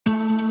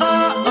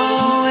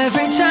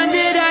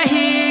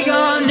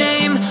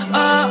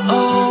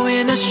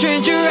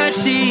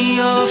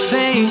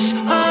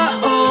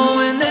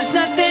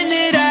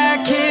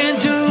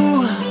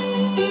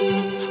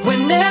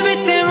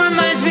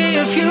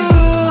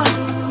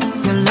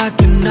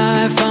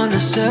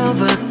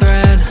silver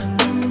thread.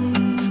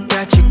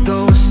 Got your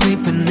ghost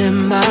sleeping in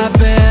my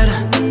bed.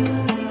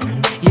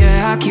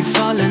 Yeah, I keep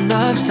falling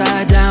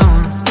upside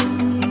down.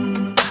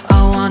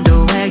 I wonder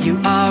where you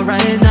are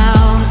right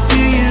now.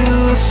 Do you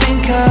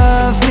think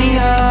of me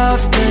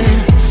often?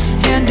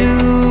 And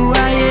do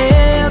I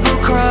ever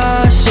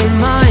cross your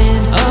mind?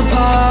 A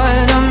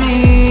part of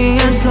me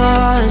has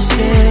lost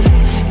it,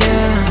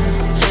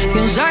 yeah.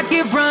 'Cause I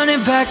keep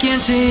running back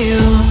into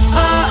you.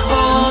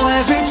 Uh-oh,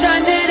 every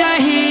time that I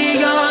hear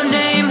your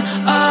name.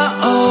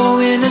 Uh-oh,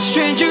 in a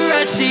stranger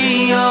I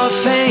see your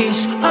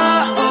face.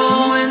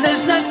 Uh-oh, and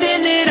there's nothing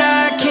that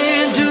I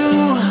can't do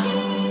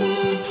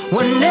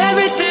when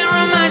everything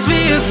reminds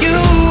me of you.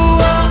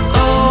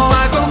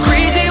 Uh-oh, I go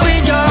crazy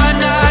when you're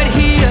not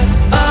here.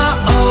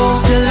 Uh-oh,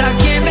 still I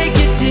can't make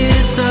it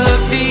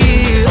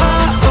disappear.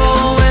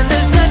 Uh-oh, and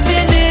there's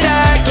nothing that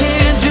I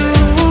can't do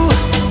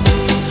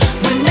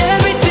when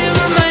everything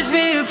reminds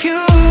me of you.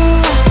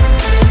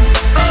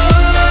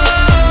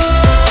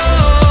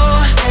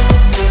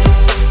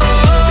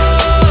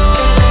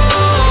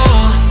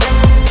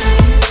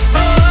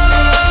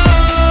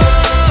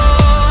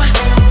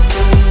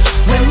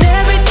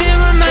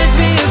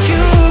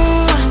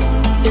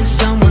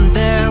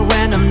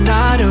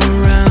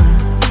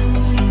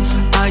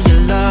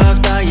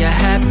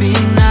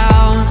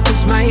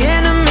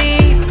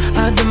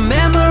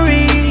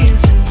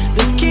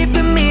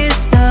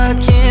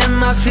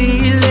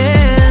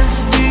 Feelings,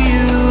 do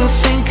you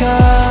think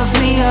of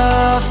me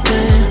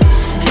often?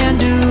 And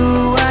do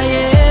I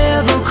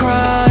ever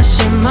cross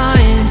your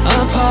mind? A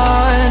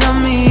part of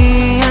me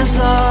has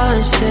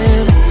lost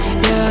it,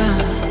 yeah.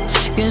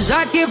 'Cause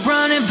I keep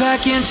running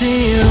back into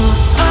you.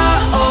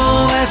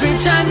 Uh-oh, every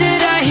time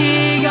that I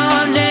hear your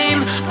name.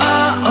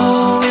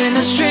 Uh-oh, in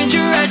a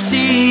stranger I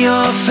see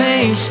your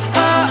face.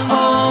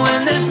 Uh-oh,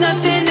 and there's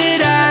nothing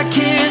that I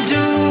can't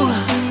do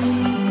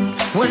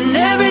when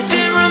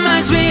everything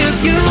reminds me of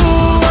you.